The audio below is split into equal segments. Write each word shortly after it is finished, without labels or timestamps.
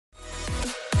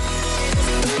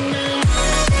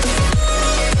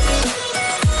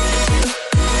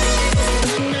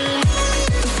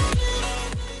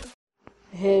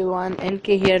NK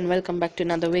here and welcome back to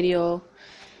another video.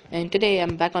 And today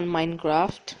I'm back on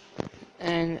Minecraft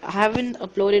and I haven't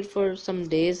uploaded for some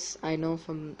days. I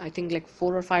think like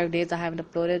 4 or 5 days I haven't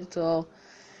uploaded, so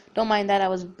don't mind that. I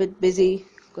was a bit busy,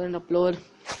 couldn't upload.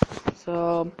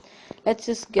 So let's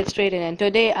just get straight in. And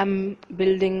today I'm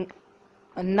building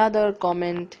another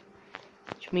comment,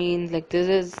 which means like this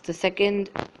is the second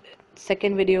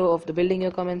video of the building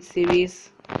your comments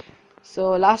series. So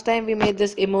last time we made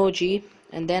this emoji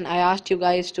and then I asked you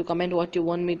guys to comment what you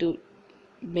want me to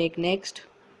make next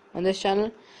on this channel,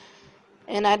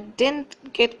 and I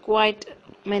didn't get quite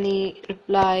many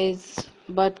replies,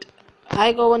 but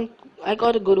I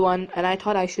got a good one and I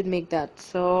thought I should make that.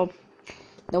 So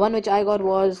the one which I got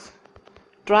was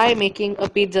try making a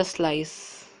pizza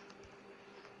slice.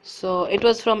 So it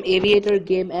was from Aviator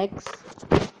Game X.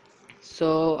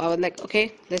 So I was like,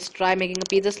 okay, let's try making a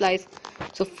pizza slice.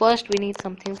 So first we need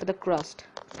something for the crust.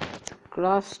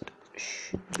 Crust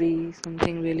should be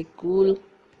something really cool.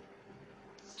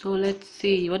 So let's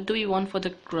see, what do we want for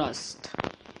the crust?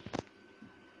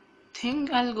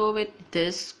 Think I'll go with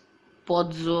this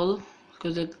podzol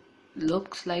because it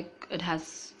looks like it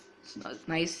has a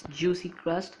nice juicy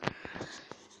crust.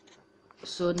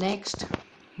 So next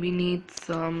we need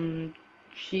some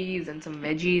cheese and some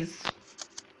veggies.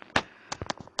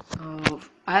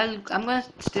 I'm gonna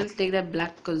still take that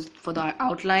black because for the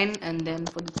outline, and then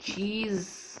for the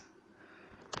cheese,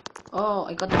 oh,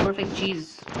 I got the perfect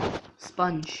cheese.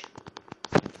 Sponges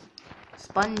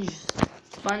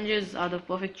are the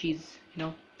perfect cheese, you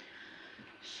know.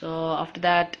 So after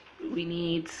that we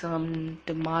need some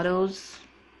tomatoes,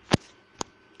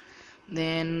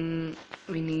 then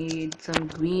we need some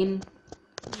green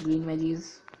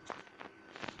veggies.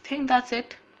 I think that's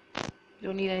it.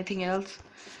 Don't need anything else.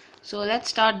 So let's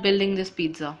start building this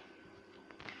pizza.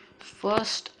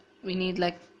 First we need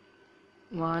like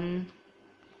 1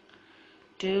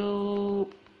 2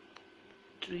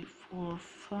 3 4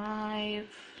 5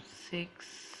 6.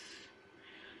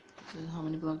 How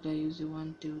many blocks do I use?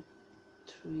 1 2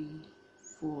 3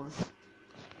 4.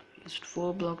 Just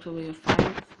 4 blocks over here.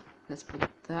 5. Let's put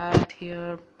that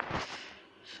here.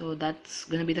 So that's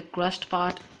gonna be the crust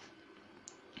part.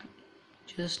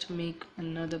 Just make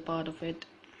another part of it.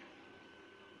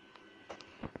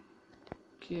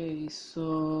 Okay,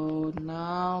 so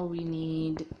now we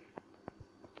need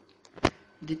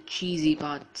the cheesy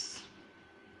parts.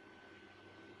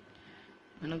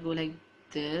 I'm gonna go like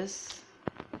this,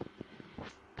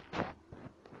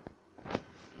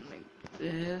 like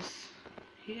this.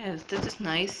 Yes, this is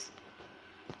nice.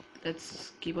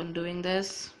 Let's keep on doing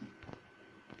this.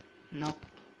 Nope,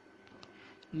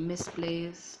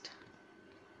 misplaced.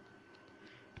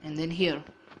 And then here.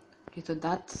 Okay, so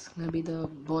that's gonna be the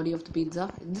body of the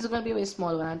pizza. This is gonna be a very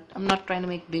small one. I'm not trying to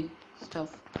make big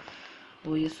stuff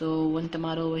over here. So 1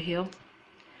 tomato over here,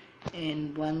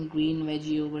 and 1 green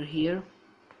veggie over here,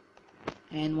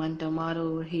 and 1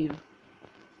 tomato over here.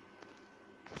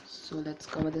 So let's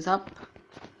cover this up.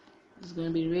 This is gonna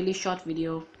be a really short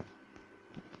video.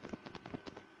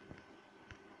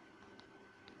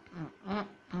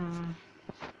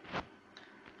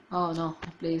 Oh no, I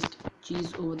placed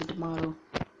cheese over the tomato.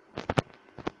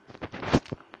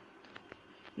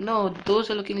 No, those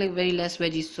are looking like very less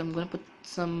veggies, so I'm gonna put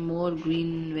some more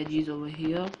green veggies over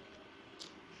here.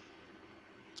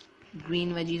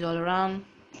 Green veggies all around.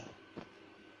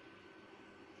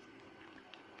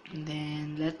 And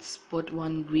then let's put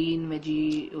 1 green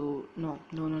veggie. Oh no,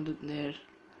 there,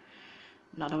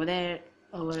 not over there,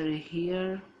 over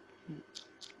here.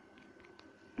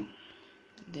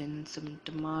 Then some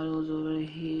tomatoes over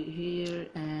here,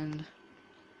 and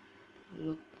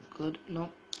look good. No,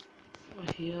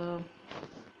 over here,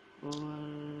 over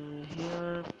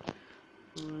here,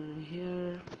 over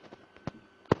here.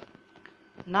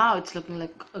 Now it's looking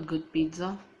like a good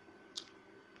pizza.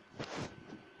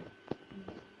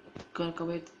 Gonna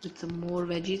cover it with some more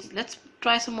veggies. Let's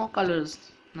try some more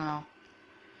colors now.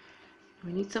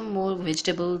 We need some more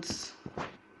vegetables,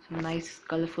 some nice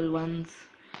colorful ones.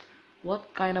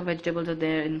 What kind of vegetables are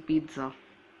there in pizza?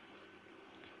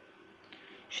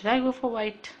 Should I go for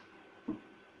white?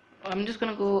 I'm just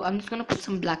gonna put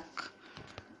some black,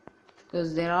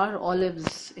 because there are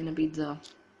olives in a pizza.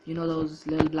 You know those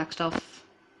little black stuff?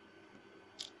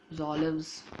 Those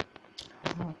olives.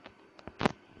 Oh.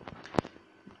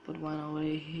 Put 1 over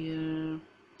here,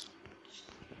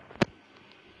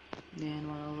 then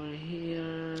 1 over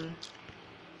here.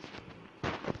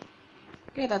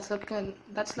 Okay, that's looking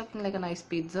like a nice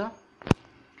pizza.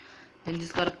 Then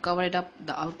just gotta cover it up,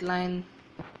 the outline.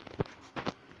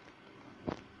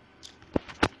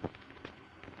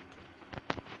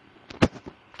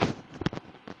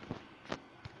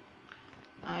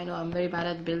 I'm very bad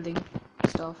at building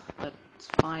stuff, but it's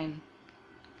fine.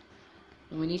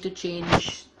 We need to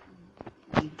change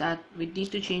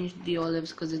the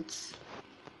olives because it's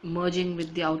merging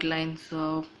with the outline.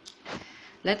 So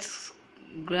let's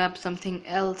grab something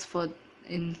else for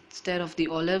instead of the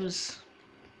olives,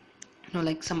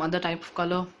 like some other type of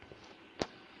color.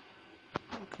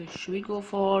 Okay, should we go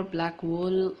for black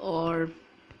wool or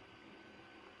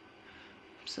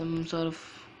some sort of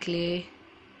clay?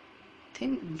 I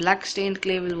think black stained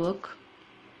clay will work.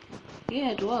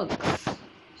 Yeah, it works.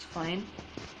 It's fine.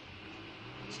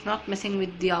 It's not messing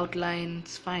with the outline.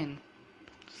 It's fine.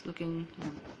 It's looking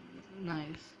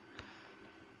nice.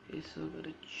 Okay, so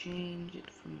gotta change it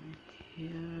from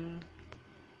here.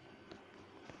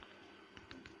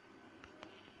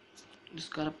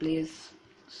 Just gotta place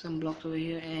some blocks over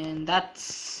here, and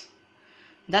that's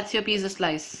your pizza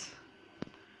slice.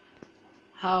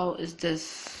 How is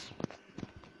this?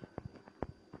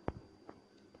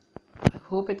 I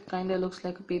hope it kinda looks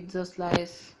like a pizza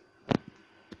slice.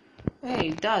 Hey,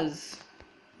 it does.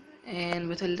 And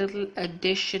with a little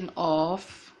addition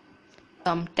of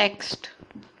some text.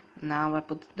 Now I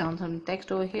put down some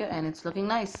text over here and it's looking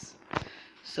nice.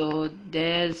 So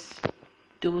there's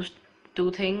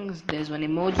two things. There's one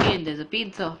emoji and there's a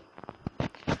pizza.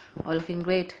 All looking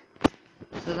great.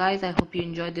 So guys, I hope you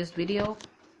enjoyed this video.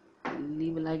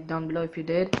 Leave a like down below if you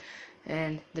did.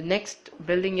 And the next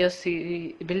building your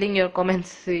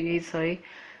comments series,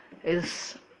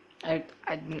 is I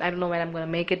don't know when I'm gonna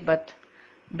make it, but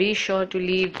be sure to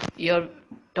leave your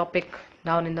topic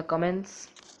down in the comments.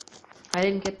 I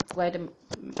didn't get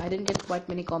quite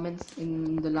many comments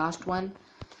in the last one,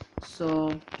 so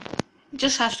it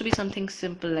just has to be something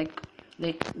simple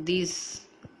like these.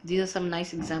 These are some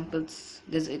nice examples.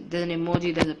 There's an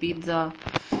emoji, there's a pizza,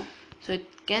 so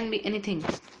it can be anything.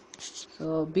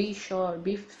 So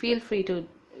feel free to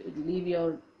leave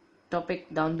your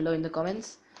topic down below in the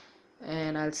comments,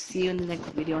 and I'll see you in the next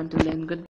video. Until then, goodbye.